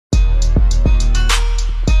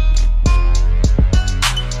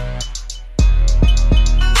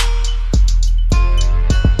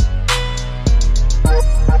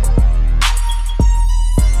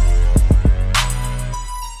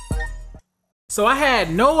So I had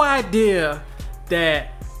no idea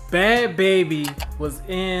that Bhad Bhabie was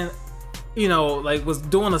in, you know, like was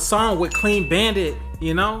doing a song with Clean Bandit,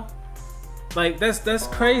 you know? Like that's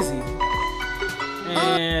crazy.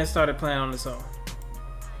 And started playing on the song.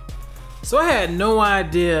 So I had no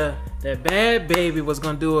idea that Bhad Bhabie was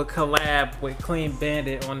gonna do a collab with Clean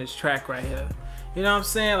Bandit on this track right here. You know what I'm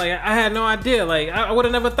saying? Like I had no idea. Like I would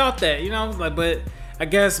have never thought that, you know? Like, but I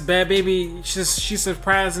guess Bhad Bhabie, she's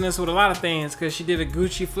surprising us with a lot of things because she did a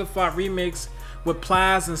Gucci Flip Flop remix with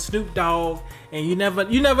Plies and Snoop Dogg, and you never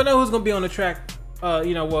know who's gonna be on the track,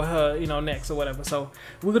 you know, with her, you know, next or whatever. So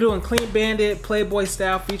we're doing Clean Bandit, Playboy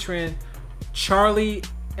style, featuring Charli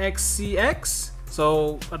XCX.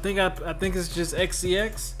 So I think it's just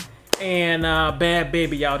XCX and Bhad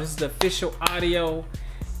Bhabie, y'all. This is the official audio.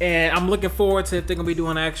 And I'm looking forward to if they're gonna be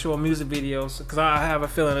doing actual music videos, because I have a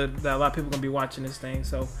feeling that a lot of people are gonna be watching this thing.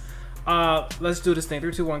 So let's do this thing.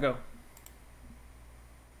 3, 2, 1, go.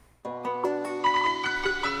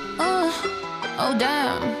 Oh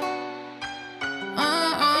damn.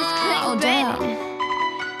 Oh damn.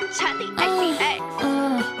 Charli XCX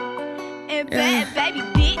and Bhad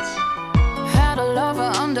Bhabie, bitch. Had a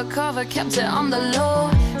lover undercover, kept it on the low.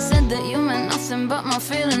 Said that you meant nothing, but my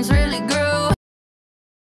feelings really grew.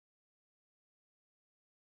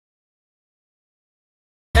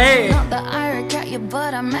 Hey. Not that I regret you,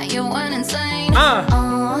 but I met you when insane.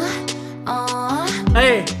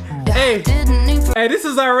 Hey. Hey. Hey, this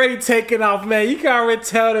is already taking off, man. You can already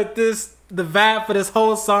tell that the vibe for this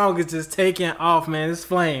whole song is just taking off, man. It's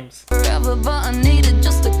flames. Forever, but I needed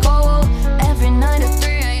just to go. Every night at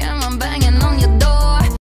 3 AM, I'm banging on your door.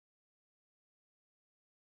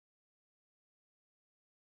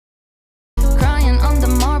 Crying on the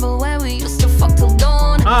marble where we used to fuck till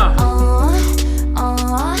dawn.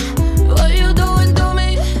 What you doing to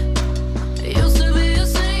me? It used to be a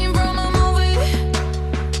scene from a movie.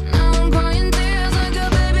 Now I'm crying tears like a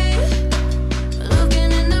baby.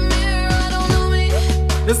 Looking in the mirror, I don't know me.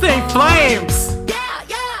 This thing flames.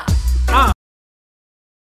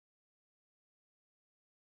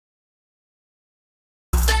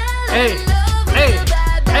 Hey, hey,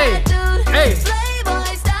 hey, hey.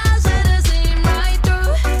 Playboy style should've seen right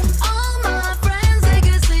through. All my friends, they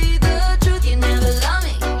could see the truth. You never love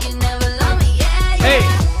me, yeah, yeah. Hey.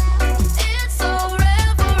 It's so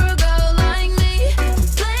rare for a girl like me.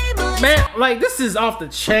 Playboy Man, like this is off the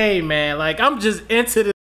chain, man. Like I'm just into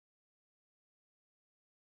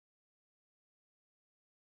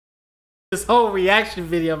this whole reaction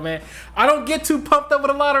video, man. I don't get too pumped up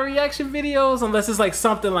with a lot of reaction videos unless it's like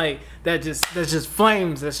something like that's just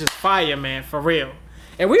flames, that's just fire, man, for real.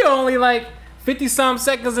 And we're only like 50-some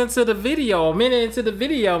seconds into the video, a minute into the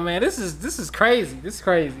video, man. This is crazy. This is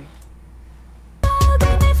crazy.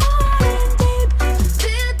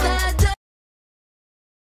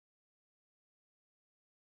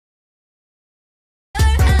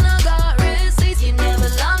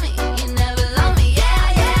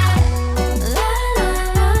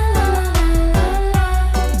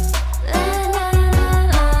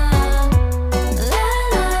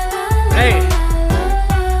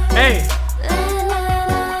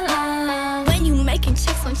 When you making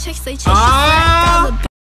checks on checks, they chase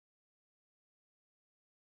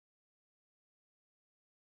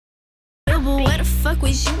where the fuck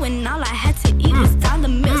was you when all I had to eat was dollar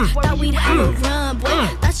mills? Thought we'd have a run, boy.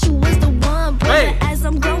 Thought you was the one, boy. As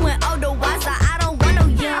I'm growing older, wiser, I don't want no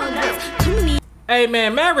young ones. Too many. Hey,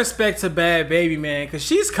 man, mad respect to Bhad Bhabie, man, because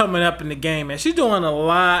she's coming up in the game, man. She's doing a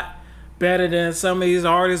lot better than some of these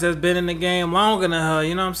artists that's been in the game longer than her.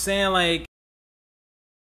 You know what I'm saying? Like,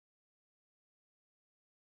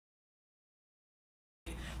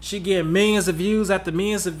 she getting millions of views after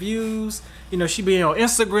millions of views. You know, she be on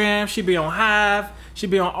Instagram, she be on Hive, she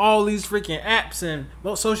be on all these freaking apps and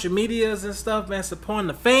social medias and stuff, man, supporting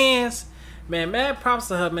the fans. Man, mad props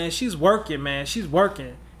to her, man. She's working, man. She's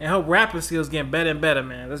working. And her rapping skills getting better and better,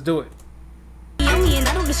 man. Let's do it. And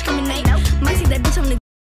I don't discriminate. Might see that bitch on the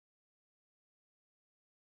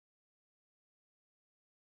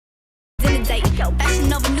date.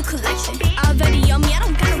 Fashion over new collection. Already on me, I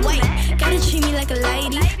don't gotta wait. Gotta treat me like a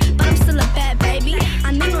lady, but I'm still a bad baby.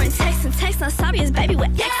 I'm ignorant, text, I'm sorry, it's baby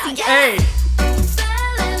with XCX. Hey.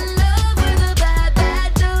 fell in love with a bad,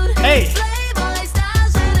 bad dude. Hey. Playboy style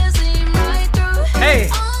should've seen right through. Hey.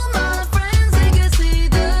 All my friends, they could see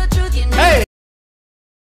the truth. You never Hey.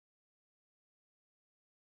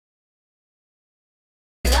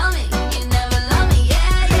 love me, you never love me,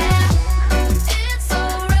 yeah, yeah. It's so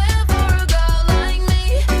rare for a girl like me.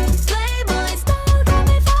 Playboy style got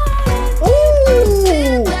me falling.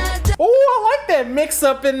 Ooh. Ooh, I like that mix bass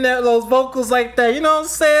up in there, those vocals like that. You know what I'm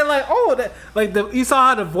saying? Like, oh, that, like you saw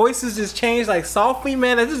how the voices just changed like softly,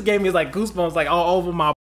 man. It just gave me like goosebumps like all over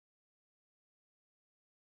my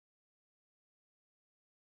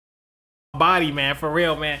body, man. For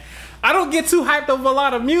real, man. I don't get too hyped over a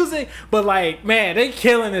lot of music, but like, man, they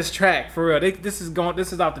killing this track for real. This is off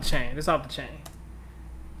the chain. This off the chain.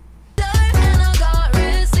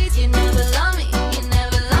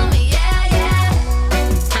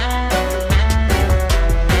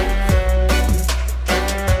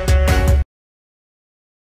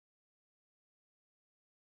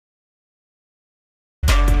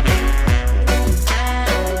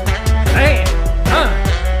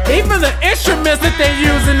 Even the instruments that they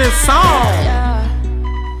use in this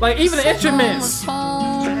song, like even the instruments.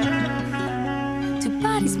 Two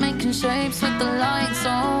bodies making shapes with the lights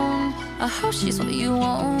on. I hope she's what you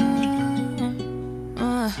want.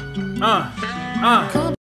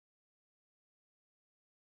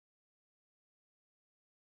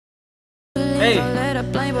 Hey. Let a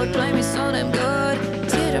Playboy play me so damn good.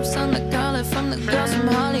 Teardrops on the collar from the girls from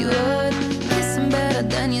Hollywood. Kissing better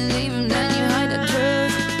than you leave him, then you hide the truth.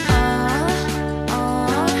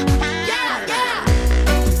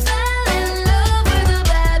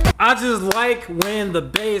 I just like when the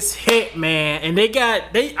bass hit, man, and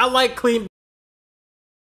I like clean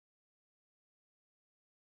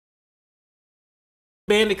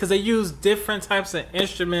Bandit because they use different types of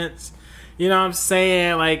instruments. You know what I'm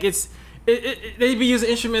saying? Like they be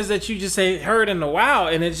using instruments that you just ain't heard in a while,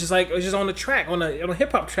 and it's just like it's just on the track, on a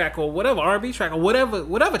hip hop track or whatever, R&B track or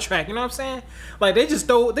whatever track. You know what I'm saying? Like they just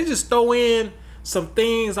throw in some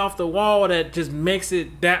things off the wall that just makes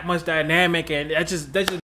it that much dynamic, and that just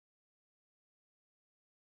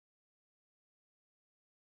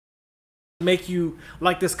make you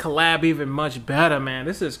like this collab even much better, man.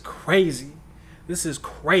 This is crazy. This is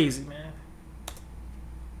crazy, man.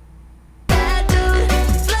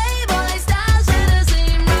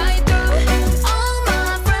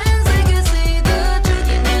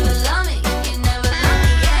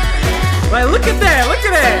 Like, look at that, look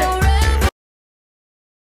at that.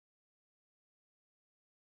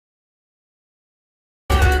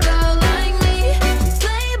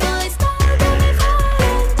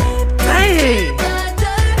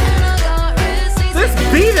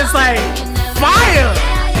 It's like fire.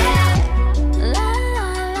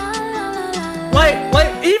 Like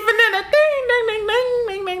even in a ding ding ding ding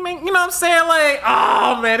ding ding ding. You know what I'm saying? Like,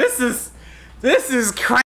 oh man, this is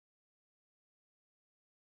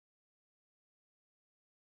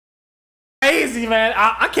crazy, man.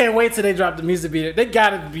 I can't wait till they drop the music video. They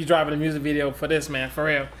gotta be dropping the music video for this, man, for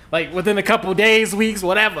real. Like within a couple days, weeks,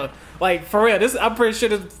 whatever. Like for real. I'm pretty sure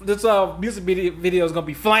this music video is gonna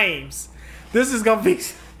be flames. This is gonna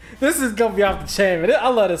be off the chain, man. I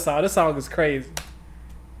love this song. This song is crazy.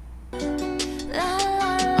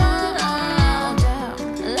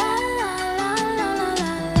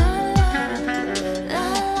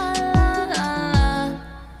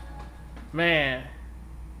 Man,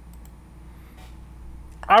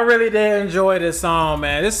 I really did enjoy this song,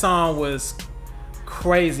 man. This song was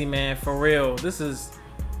crazy, man. For real. This is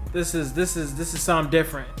something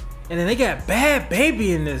different. And then they got Bhad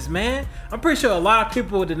Bhabie in this, man. I'm pretty sure a lot of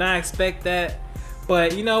people did not expect that,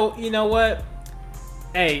 but you know what?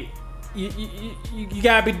 Hey, you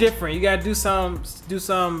gotta be different. You gotta do some.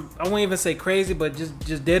 I won't even say crazy, but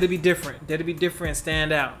just dare to be different. Dare to be different and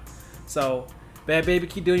stand out. So, Bhad Bhabie,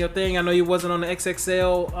 keep doing your thing. I know you wasn't on the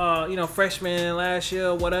XXL, freshman last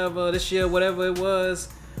year, whatever, this year, whatever it was.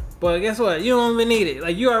 But guess what? You don't even need it.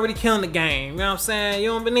 Like, you already killing the game. You know what I'm saying?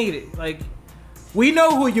 You don't even need it. Like, we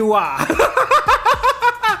know who you are.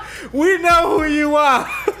 We know who you are.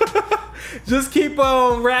 Just keep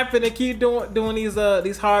on rapping and keep doing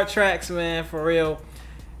these hard tracks, man, for real.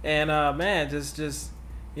 And man, just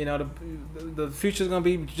the future's gonna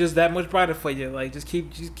be just that much brighter for you. Like just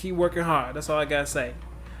keep working hard. That's all I gotta say.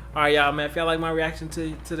 All right, y'all, man. If y'all like my reaction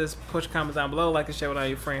to this, push comments down below, like and share with all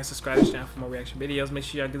your friends, subscribe to the channel for more reaction videos. Make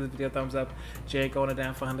sure y'all give this video a thumbs up. Janko on it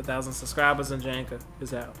down for 100,000 subscribers, and Janko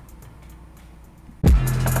is out.